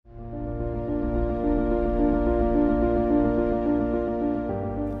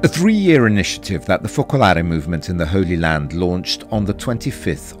A three-year initiative that the Focolare Movement in the Holy Land launched on the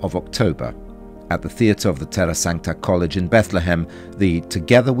 25th of October. At the theatre of the Terra Santa College in Bethlehem, the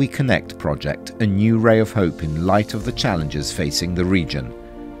Together We Connect project, a new ray of hope in light of the challenges facing the region.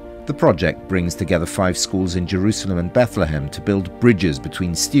 The project brings together 5 schools in Jerusalem and Bethlehem to build bridges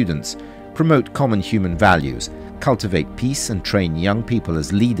between students, promote common human values, cultivate peace and train young people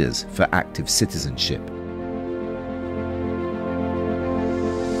as leaders for active citizenship.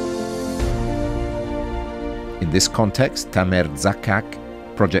 In this context, Tamer Zakak,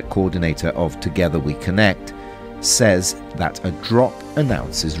 project coordinator of Together We Connect, says that a drop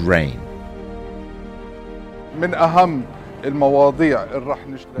announces rain.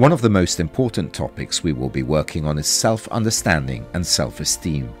 One of the most important topics we will be working on is self-understanding and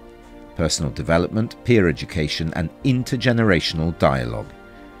self-esteem, personal development, peer education and intergenerational dialogue.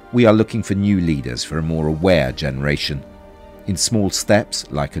 We are looking for new leaders for a more aware generation. In small steps,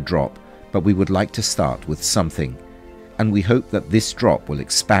 like a drop, but we would like to start with something. And we hope that this drop will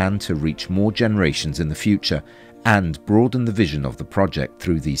expand to reach more generations in the future and broaden the vision of the project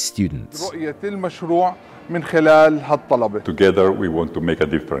through these students. Together we want to make a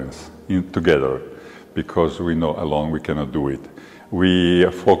difference, together, because we know alone we cannot do it. We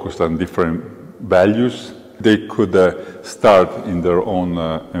are focused on different values. They could start in their own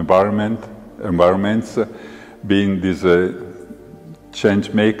environments, being these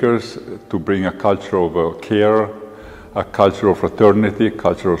change makers to bring a culture of care, a culture of fraternity, a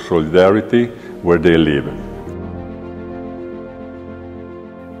culture of solidarity where they live.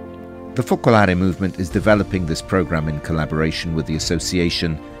 The Focolare Movement is developing this program in collaboration with the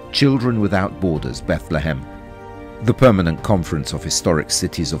association Children Without Borders Bethlehem, the Permanent Conference of Historic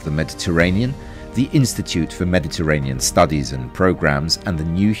Cities of the Mediterranean, the Institute for Mediterranean Studies and Programs, and the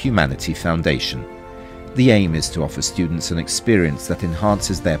New Humanity Foundation. The aim is to offer students an experience that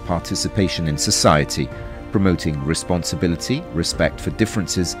enhances their participation in society, promoting responsibility, respect for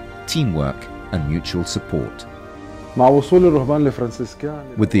differences, teamwork, and mutual support.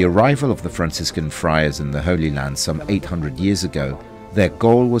 With the arrival of the Franciscan friars in the Holy Land some 800 years ago, their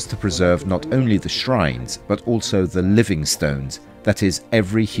goal was to preserve not only the shrines, but also the living stones, that is,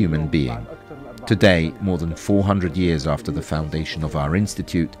 every human being. Today, more than 400 years after the foundation of our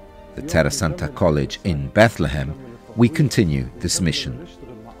institute, the Terra Santa College in Bethlehem, we continue this mission.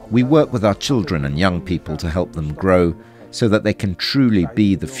 We work with our children and young people to help them grow so that they can truly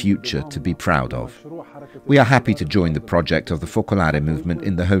be the future to be proud of. We are happy to join the project of the Focolare Movement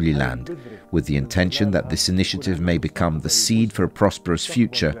in the Holy Land, with the intention that this initiative may become the seed for a prosperous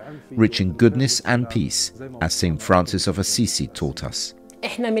future, rich in goodness and peace, as St. Francis of Assisi taught us.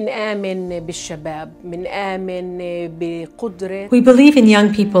 We believe in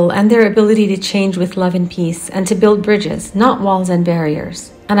young people and their ability to change with love and peace and to build bridges, not walls and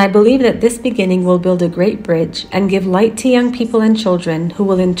barriers. And I believe that this beginning will build a great bridge and give light to young people and children who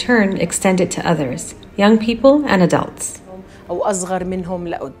will in turn extend it to others, young people and adults.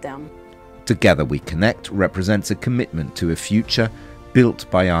 Together We Connect represents a commitment to a future built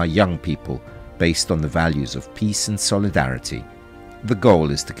by our young people based on the values of peace and solidarity. The goal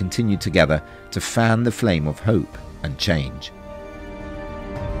is to continue together to fan the flame of hope and change.